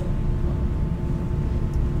receivable,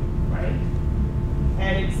 right?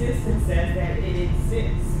 And existence says that it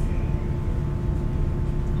exists.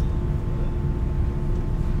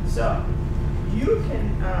 So you can,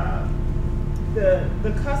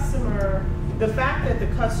 the fact that the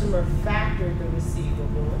customer factored the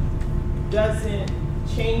receivable doesn't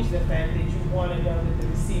change the fact that you want to know that the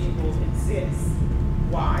receivable exists.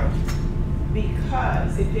 Why?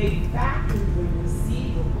 Because if they factored the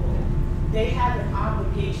receivable, they have an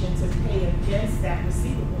obligation to pay against that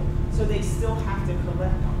receivable, so they still have to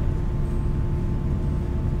collect on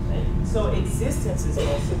it. Right? So existence is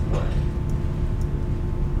most important,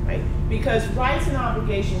 right? Because rights and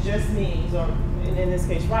obligation just means, or in this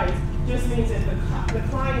case rights, just means that the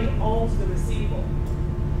client owns the receivable,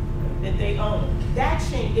 right? That they own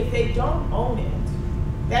it. If they don't own it,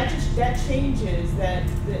 that changes that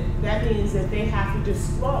means that they have to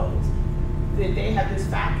disclose that they have this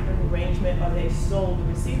factoring arrangement or they sold the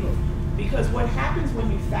receivable. Because what happens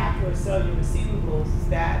when you factor or sell your receivables is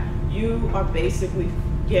that you are basically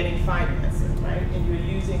getting financing, right? And you're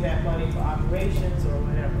using that money for operations or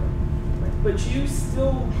whatever. But you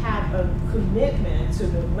still have a commitment to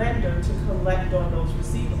the lender to collect on those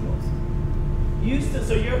receivables.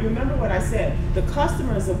 Remember what I said, the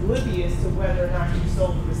customer is oblivious to whether or not you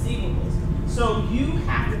sold the receivables. So you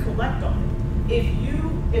have to collect on it.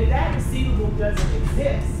 If that receivable doesn't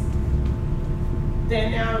exist,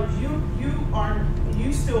 then now you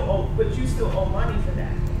still owe money for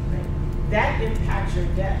that, right? That impacts your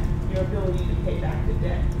debt, your ability to pay back the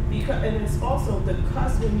debt. And it's also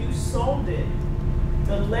when you sold it,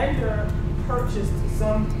 the lender purchased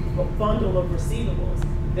some bundle of receivables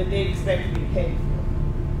that they expect to be paid for.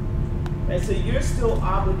 Right? So you're still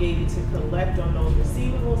obligated to collect on those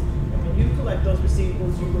receivables, and when you collect those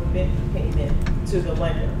receivables, you remit the payment to the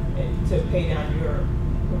lender and to pay down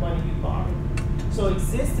the money you borrowed. So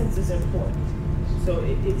existence is important. So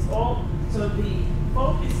the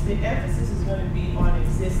focus, the emphasis is going to be on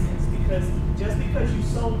existence, because just because you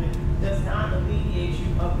sold it does not alleviate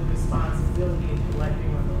you of the responsibility of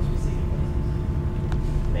collecting on those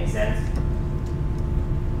receivables. Make sense?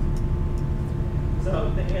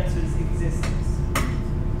 So the answer is existence.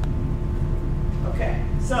 Okay,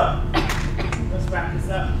 so let's wrap this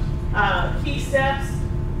up. Key steps,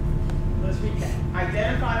 let's recap.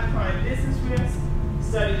 Identify the client business risk,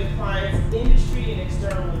 study the client's industry and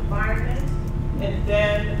external environment, and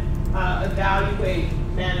then evaluate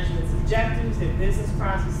management's objectives, their business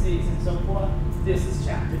processes, and so forth. This is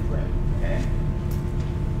chapter 3, okay?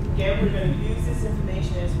 Again, we're going to use this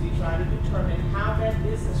information as we try to determine how that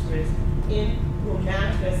business risk will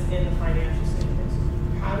manifest in the financial statements.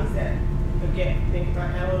 How does that, again, think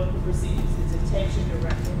about analytical procedures. It's intention,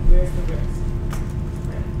 direction. Where's the risk?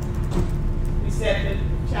 Right? We said that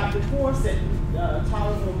chapter 4 said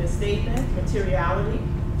tolerable misstatement, materiality,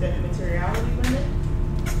 set the materiality limit,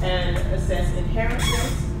 and assess inherent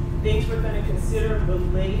risk. Things we're going to consider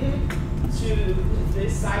related to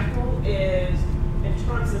this cycle is, in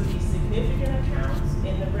terms of the significant accounts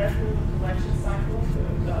in the revenue and collection cycle,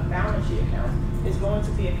 the balance sheet accounts, is going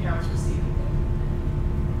to be accounts receivable.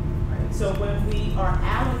 Right? So when we are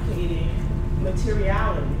allocating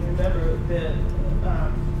materiality, remember the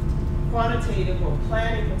quantitative or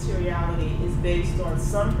planning materiality is based on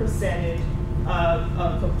some percentage of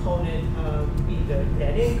a component of either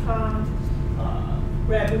net income,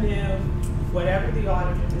 revenue, whatever the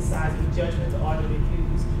auditor decides, the judgment the auditor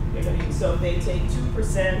use, they're going to use. So if they take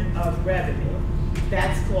 2% of revenue,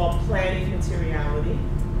 that's called planning materiality,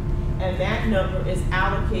 and that number is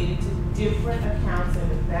allocated to different accounts in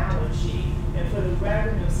the balance sheet. And for the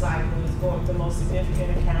revenue cycle, the most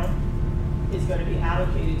significant account is going to be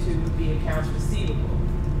allocated to the accounts receivable.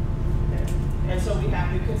 Okay? And so we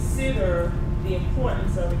have to consider the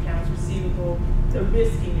importance of accounts receivable, the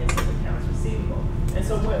riskiness of accounts receivable. And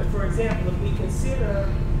so, for example, if we consider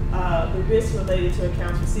the risk related to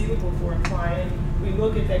accounts receivable for a client, we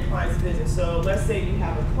look at that client's business. So let's say you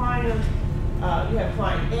have a client, you have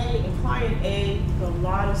client A, and client A has a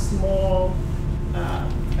lot of small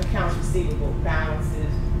accounts receivable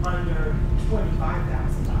balances under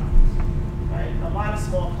 $25,000, right? A lot of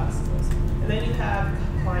small customers. And then you have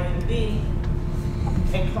client B,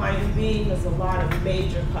 and client B has a lot of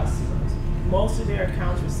major customers. Most of their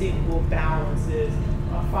accounts receivable balances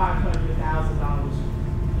are $500,000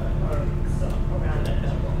 or so, around that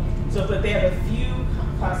number. So, but they have a few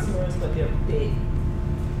customers, but they're big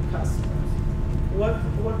customers.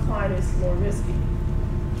 What client is more risky?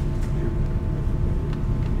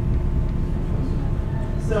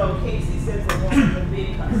 So Casey says they want a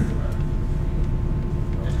big customer.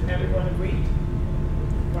 Everyone agree?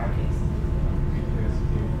 Why, Casey? Because if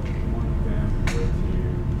one of them were to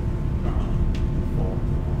fall or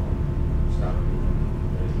stop doing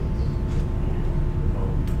business,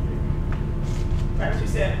 Right, you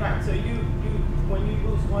said, right, so when you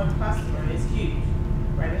lose one customer, it's huge,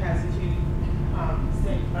 right? It has a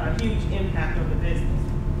huge impact on the business.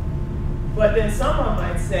 But then someone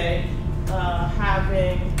might say,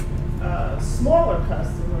 having smaller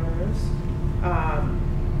customers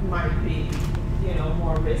might be,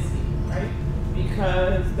 more risky, right?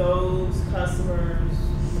 Because those customers,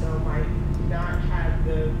 might not have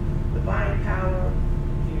the buying power.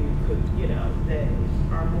 They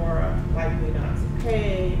are more likely not to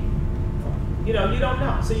pay. You don't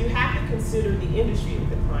know. So you have to consider the industry that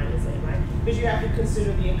the client is in, right? Because you have to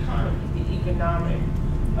consider the economy, the economic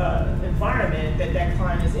environment that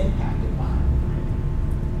client is impacted by.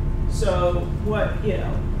 Right? So what,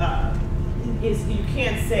 you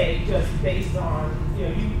can't say just based on,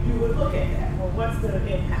 you would look at that. Well, what's the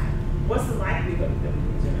impact? What's the likelihood of them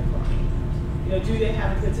losing a client? Do they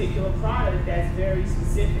have a particular product that's very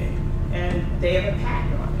specific and they have a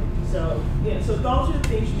patent on it? So, so those are the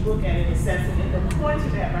things you look at in assessing. And the point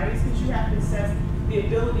of that, right, is because you have to assess the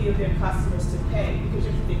ability of their customers to pay, because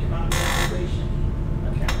you have to think about the operation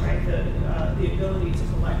account, right? The ability to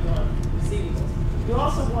collect on receivables. You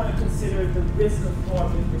also want to consider the risk of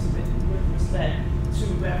fraud with respect to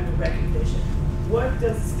revenue recognition. What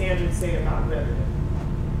does the standard say about revenue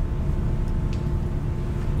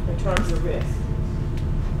in terms of risk?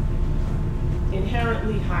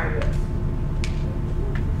 Inherently high risk.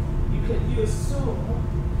 You assume,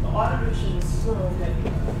 the auditor should assume that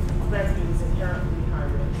revenue is inherently high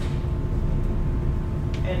risk.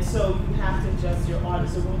 And so you have to adjust your audit.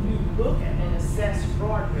 So when you look at and assess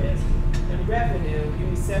fraud risk and revenue,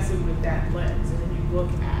 you assess it with that lens. And then you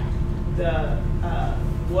look at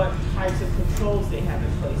what types of controls they have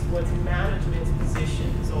in place, what's management's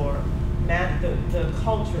positions, or the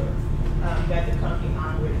culture that the company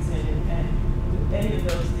operates in, and do any of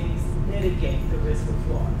those things mitigate the risk of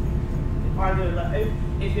fraud?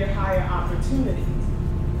 If there are higher opportunities,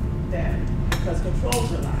 then because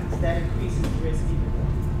controls are lax, that increases the risk even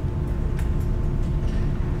more.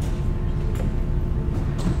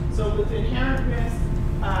 So with inherent risk,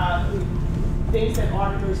 things that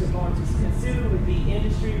auditors are going to consider would be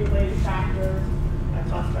industry-related factors. I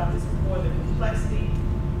talked about this before, the complexity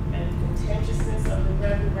and contentiousness of the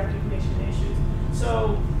revenue recognition issues.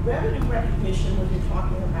 So revenue recognition, when you're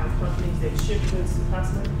talking about companies that ship goods to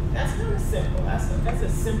customers, that's kind of simple. That's a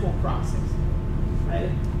simple process,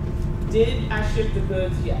 right? Did I ship the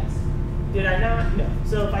goods? Yes. Did I not? No.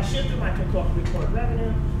 So if I shipped them, I can record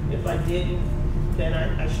revenue. If I didn't, then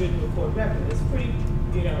I shouldn't record revenue. It's pretty,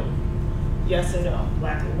 yes or no,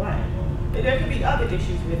 black and white. And there could be other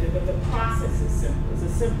issues with it, but the process is simple. It's a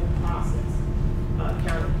simple process,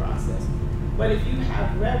 accounting process. But if you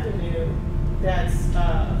have revenue that's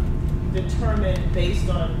determined based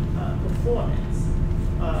on performance,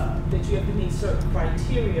 that you have to meet certain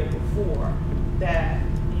criteria before that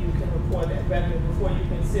you can record that revenue, before you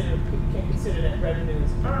can consider that revenue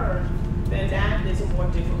is earned, then that is a more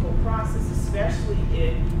difficult process, especially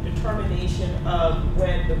if determination of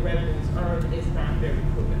when the revenue is earned is not very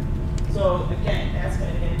clear. So again, that's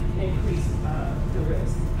going to increase the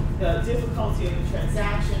risk. The difficulty of the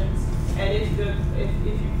transactions, and if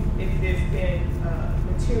there's been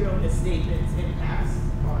material misstatements in past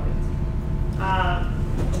audits.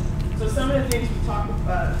 So some of the things we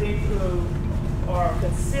think through or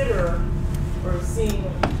consider or seeing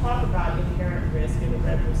when we talk about inherent risk in the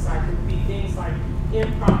revenue cycle would be things like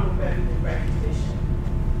improper revenue recognition.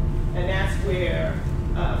 And that's where,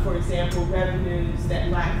 for example, revenues that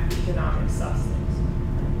lack economic substance.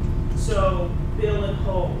 So bill and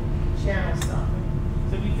hold, channel stuffing.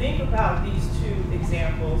 So if you think about these two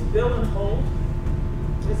examples, bill and hold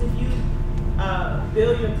is if you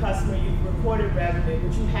bill your customer, you've recorded revenue,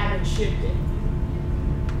 but you haven't shipped it.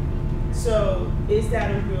 So is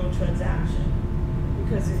that a real transaction?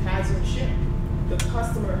 Because it hasn't shipped. The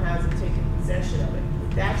customer hasn't taken possession of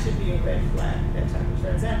it. That should be a red flag, that type of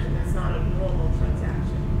transaction. That's not a normal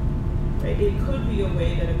transaction. Right? It could be a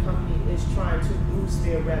way that a company is trying to boost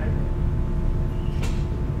their revenue.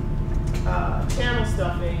 Channel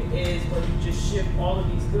stuffing is when you just ship all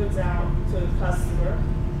of these goods out to the customer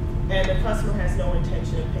and the customer has no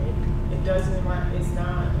intention of paying. It's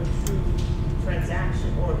not a true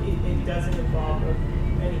transaction, or it doesn't involve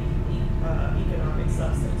any economic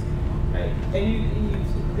substance, right?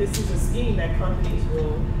 And this is a scheme that companies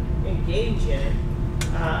will engage in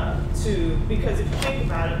because if you think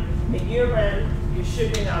about it, at year end, you're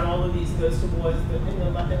shipping out all of these goods towards in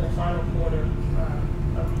the final quarter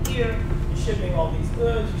of the year. You're shipping all these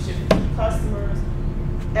goods. You're shipping to customers.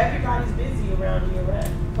 Everybody's busy around year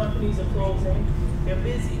end. Companies are closing. They're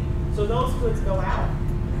busy. So those goods go out,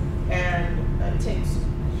 and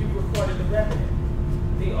you've recorded the revenue.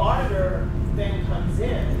 The auditor then comes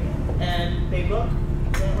in and they look,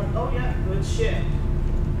 they're like, oh yeah, good ship.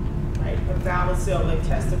 Right? A valid sale. They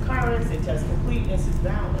test occurrence, they test completeness, it's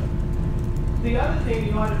valid. The other thing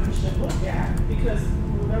the auditor should look at, because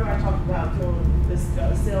remember I talked about doing this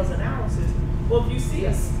sales analysis, well, if you see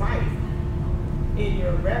a spike in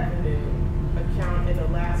your revenue account in the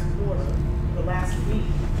last quarter, the last week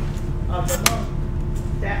of the month,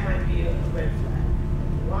 that might be a red flag.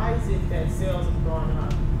 Why is it that sales have gone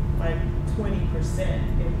up like 20%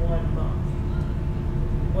 in 1 month?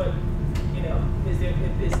 What, is there a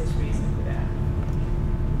business reason for that?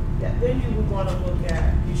 Yeah, then you would want to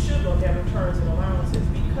you should look at returns and allowances,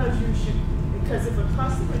 because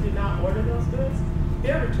customer did not order those goods,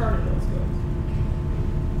 they're returning those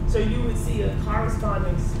goods. So you would see a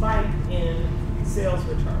corresponding spike in sales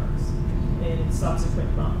returns in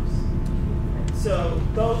subsequent months. So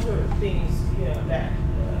those are things, you know, that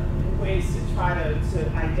ways to try to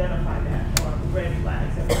identify that, or red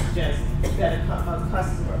flags that would suggest that a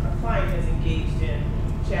customer, a client has engaged in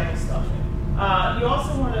channel stuffing. You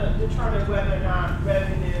also want to determine whether or not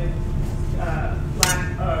revenue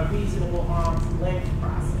lack reasonable arm's length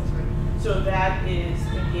process. Right? So that is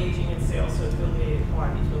engaging in sales to affiliated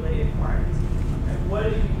parties, related parties. Right? What do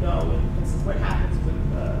you know, and what happens with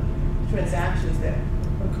transactions that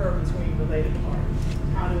occur between related parties?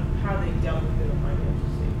 How they dealt with it in financial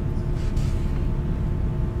statements?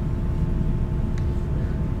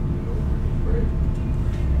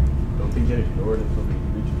 Don't think they ignored it until they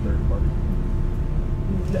reach a third party.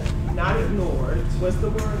 No, not ignored. What's the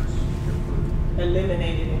word?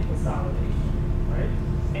 Eliminated in consolidation, right?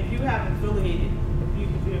 If you have affiliated,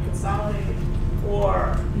 if you're consolidated,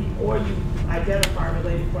 or you identify a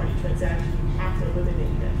related party transaction, you have to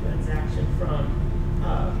eliminate that transaction from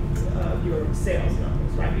your sales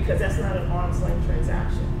numbers, right? Because that's not an arm's length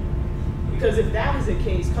transaction. Because if that was the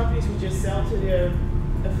case, companies would just sell to their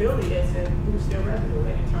affiliates and boost their revenue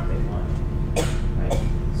anytime they want, right?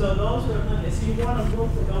 So those are eliminated. So you want to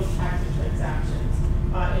look for those types of transactions,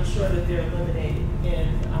 ensure that they're eliminated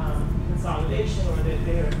in consolidation, or that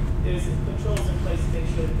there's controls in place to make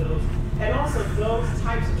sure that those, and also those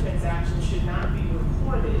types of transactions should not be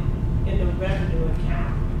recorded in the revenue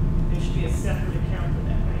account. There should be a separate account for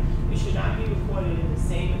that, right? It should not be recorded in the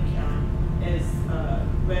same account as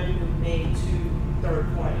revenue made to third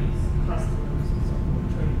parties, customers, and so forth,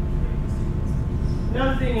 trading receipts.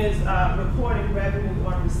 Another thing is recording revenue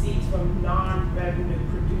on receipts from non-revenue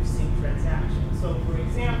producing transactions. So, for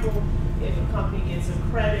example, if a company gets a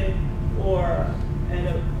credit, or in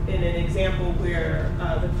an example where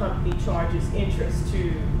the company charges interest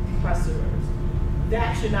to customers,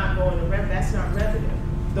 that should not go in the revenue. That's not revenue.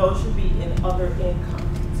 Those should be in other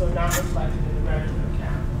income, so not reflected in the revenue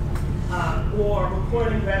account. Or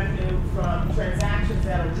recording revenue from transactions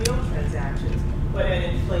that are real transactions, but at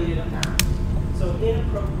inflated amounts. So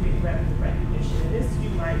inappropriate revenue recognition. And this you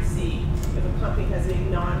might see if a company has a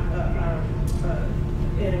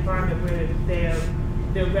an environment where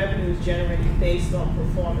their revenue is generated based on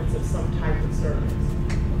performance of some type of service.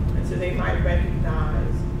 And so they might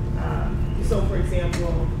recognize, so for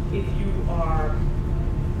example, if you are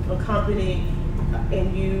a company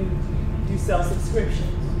and you sell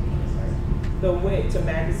subscriptions, right? The way to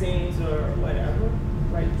magazines or whatever,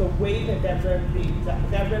 right? The way that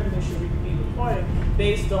revenue should be reported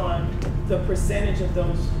based on the percentage of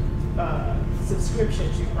those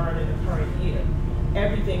subscriptions you earn in the current year.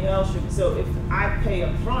 Everything else should, so if I pay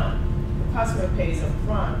up front, the customer pays up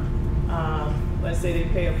front, let's say they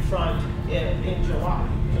pay up front in July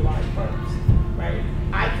 1st, right?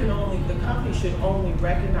 The company should only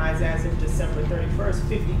recognize as of December 31st,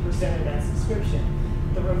 50% of that subscription.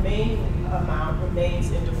 The remaining amount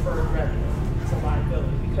remains in deferred revenue. It's a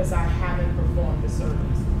liability because I haven't performed the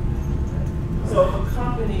service. So if a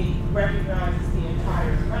company recognizes the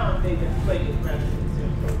entire amount, they've inflated revenues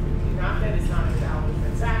inappropriately. Not that it's not a valid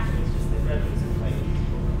transaction, it's just that revenues inflated.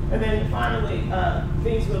 And then finally,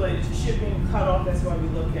 things related to shipping cutoff. That's why we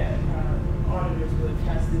look at auditors will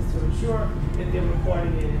test this to ensure that they're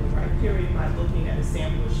reporting it in the right period by looking at a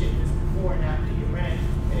sample of shipments before and after year end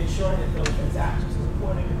and ensuring that those transactions are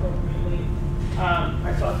reported appropriately.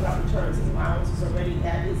 I talked about returns and allowances already.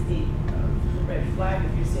 That is a red flag.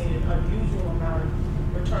 If you're seeing an unusual amount of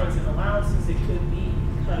returns and allowances, it could be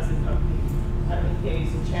because the company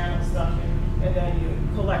engaged in channel stuffing, and then your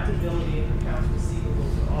collectability and accounts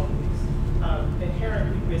receivables are always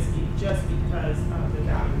inherently risky just because of the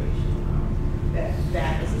valuation.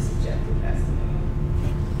 That is a subjective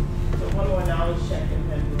estimate. So one more knowledge check and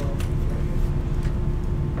then we'll.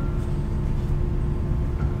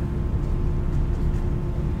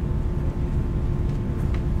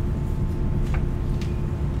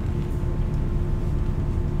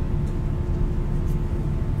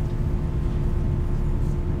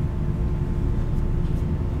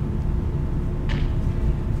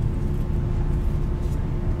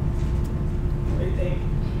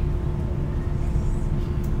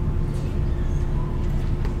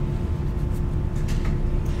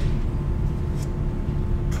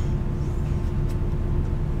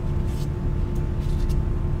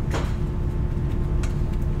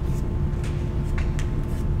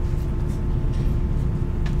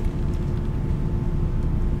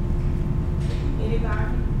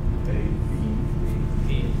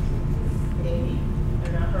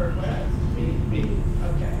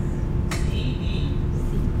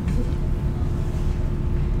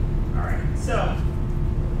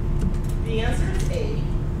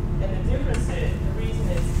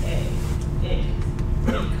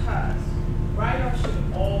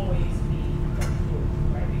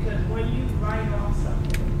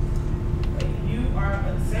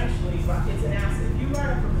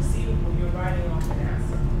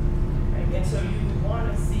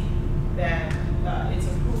 that it's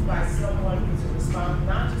approved by someone who's responsible,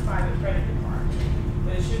 not just by the credit department,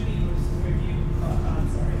 but it should be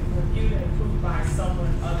reviewed and approved by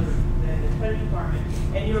someone other than the credit department.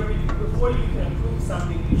 And before you can approve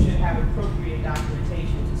something, you should have appropriate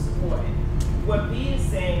documentation to support it. What B is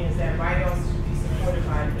saying is that write-offs should be supported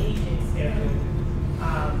by an aging schedule,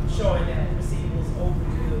 showing that receivables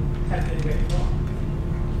overdue have been written off.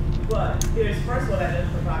 But there's, first of all, that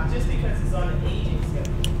doesn't provide, just because it's on an aging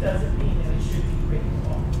schedule, doesn't mean that it should be written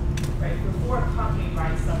off. Right? Before a company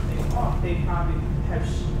writes something off, they probably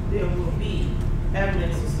there will be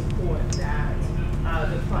evidence to support that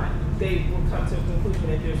the client, they will come to a conclusion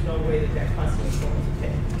that there's no way that customer is going to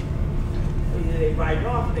pay. Either they write it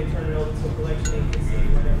off or they turn it over to a collection agency or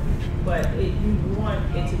whatever. But you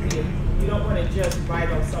want it to be, you don't want to just write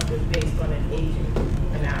off something based on an agent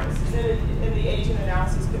analysis. And the agent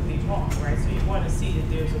analysis could be wrong, right? So you want to see that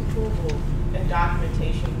there's approval and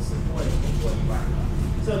documentation to support it before you write it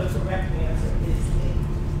off. So the correct answer is A.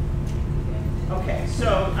 Okay,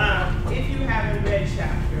 so if you haven't read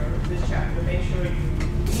this chapter, make sure you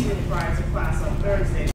read it prior to class on Thursday.